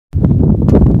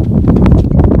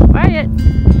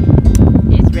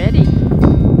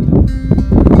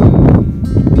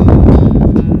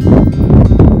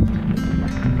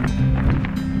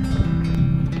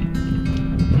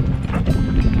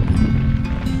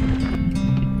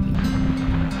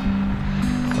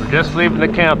just leaving the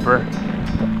camper.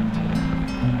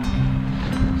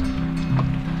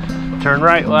 Turn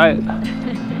right, Wyatt.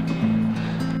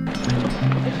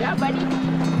 Good job, buddy.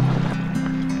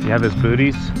 You have his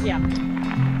booties? Yeah.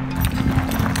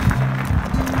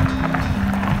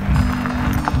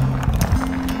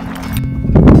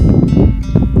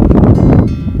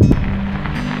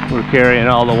 We're carrying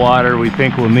all the water we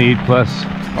think we'll need, plus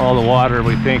all the water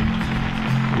we think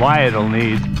Wyatt will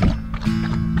need.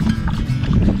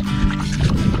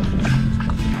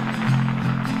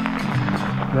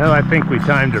 Well, I think we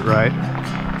timed it right.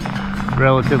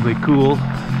 Relatively cool.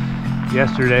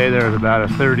 Yesterday there was about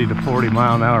a 30 to 40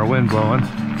 mile an hour wind blowing,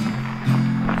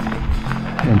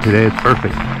 and today it's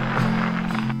perfect.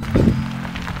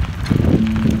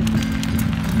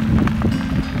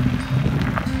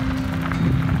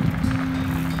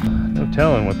 No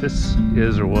telling what this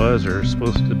is or was or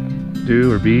supposed to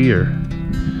do or be, or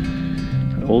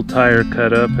an old tire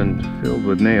cut up and filled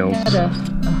with nails. Had a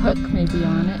hook maybe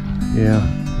on it. Yeah.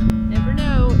 Never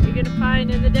know what you're gonna find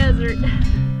in the desert.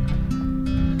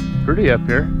 Pretty up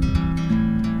here.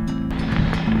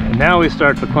 And now we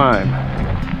start to climb.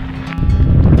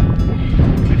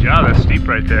 Good job, that's steep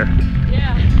right there.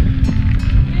 Yeah,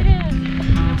 it is.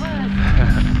 It was.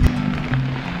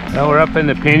 Now we're up in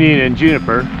the pinyon and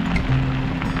juniper.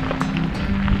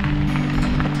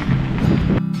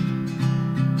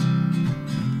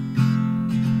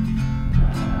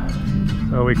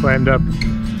 So we climbed up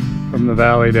from the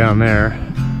valley down there.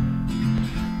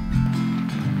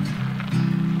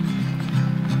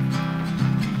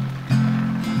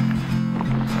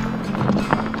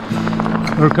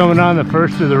 We're coming on the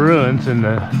first of the ruins in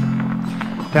the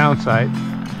town site.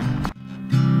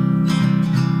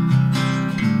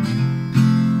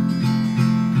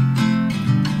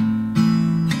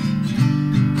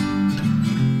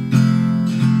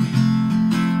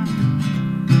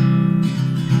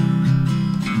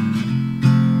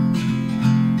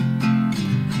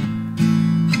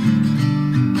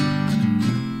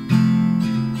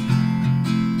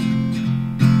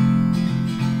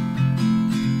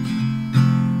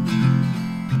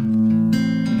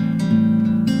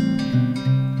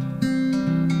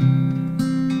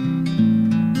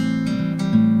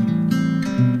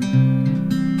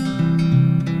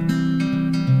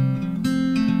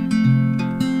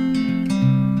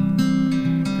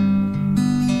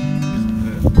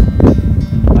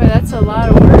 That's a lot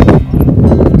of work.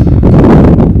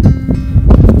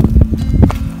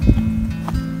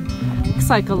 Looks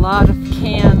like a lot of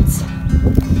cans.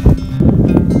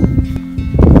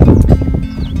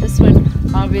 This one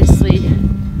obviously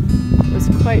was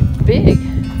quite big.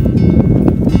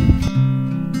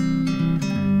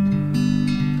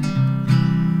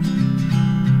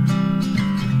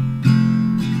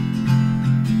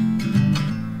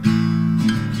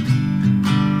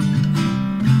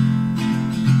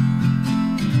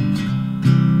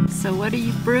 So what are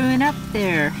you brewing up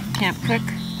there, camp cook?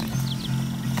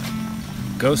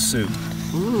 Ghost soup.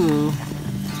 Ooh.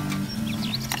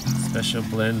 Special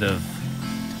blend of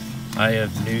eye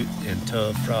of newt and toe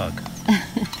of frog.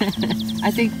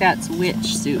 I think that's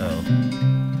witch soup. Oh.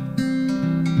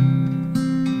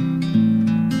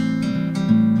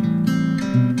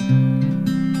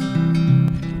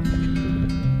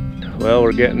 Well,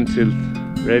 we're getting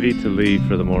ready to leave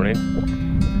for the morning.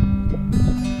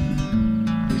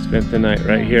 We spent the night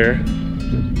right here.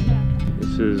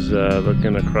 This is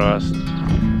looking across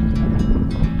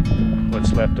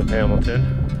what's left of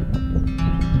Hamilton.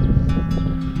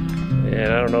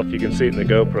 And I don't know if you can see it in the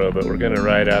GoPro, but we're going to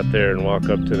ride out there and walk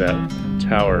up to that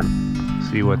tower.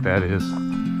 See what that is.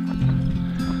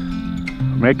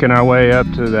 We're making our way up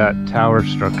to that tower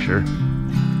structure.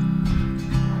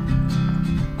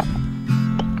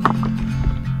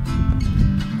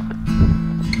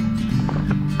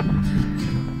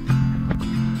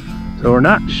 So we're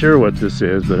not sure what this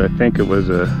is, but I think it was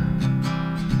a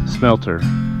smelter.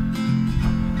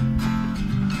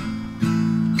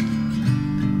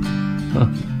 Huh.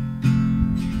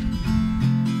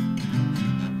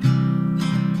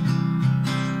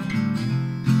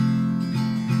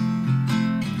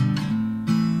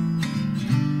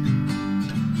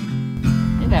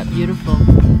 Isn't that beautiful?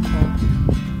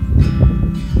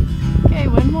 Okay,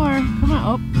 one more. Come on.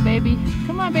 Oh, baby.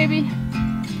 Come on, baby.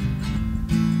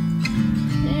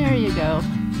 There you go.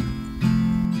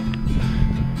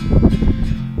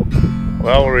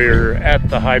 Well, we're at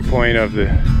the high point of the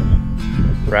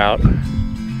route.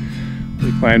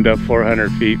 We climbed up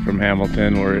 400 feet from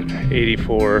Hamilton. We're at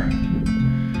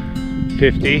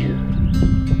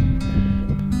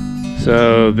 8450.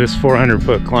 So this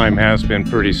 400-foot climb has been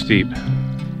pretty steep.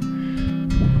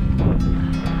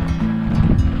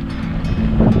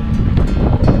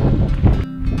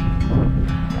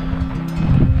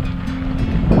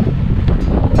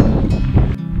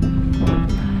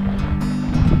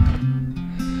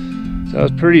 So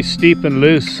it's pretty steep and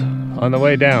loose on the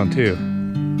way down too.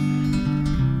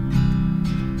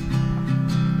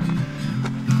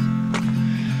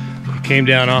 We came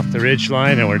down off the ridge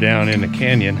line and we're down in the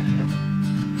canyon.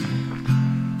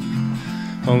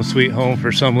 Home sweet home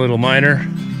for some little miner.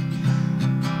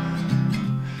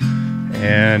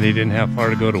 And he didn't have far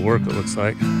to go to work, it looks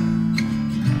like.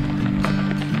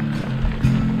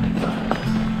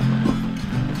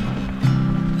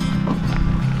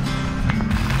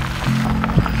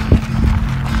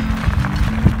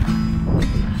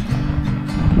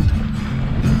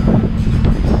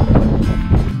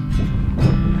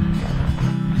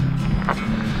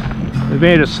 We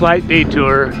made a slight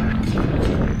detour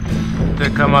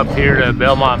to come up here to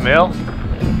Belmont Mill.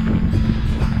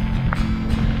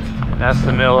 That's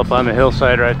the mill up on the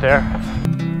hillside right there.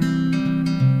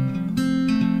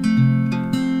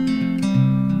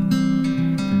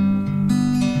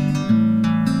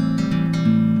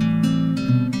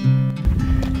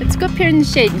 Let's go up here in the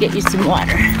shade and get you some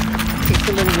water. Take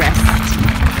a little rest.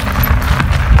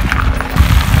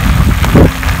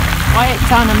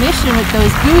 Wyatt's on a mission with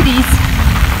those booties.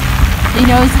 He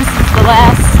knows this is the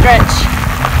last stretch.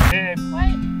 Hey,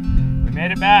 we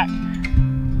made it back.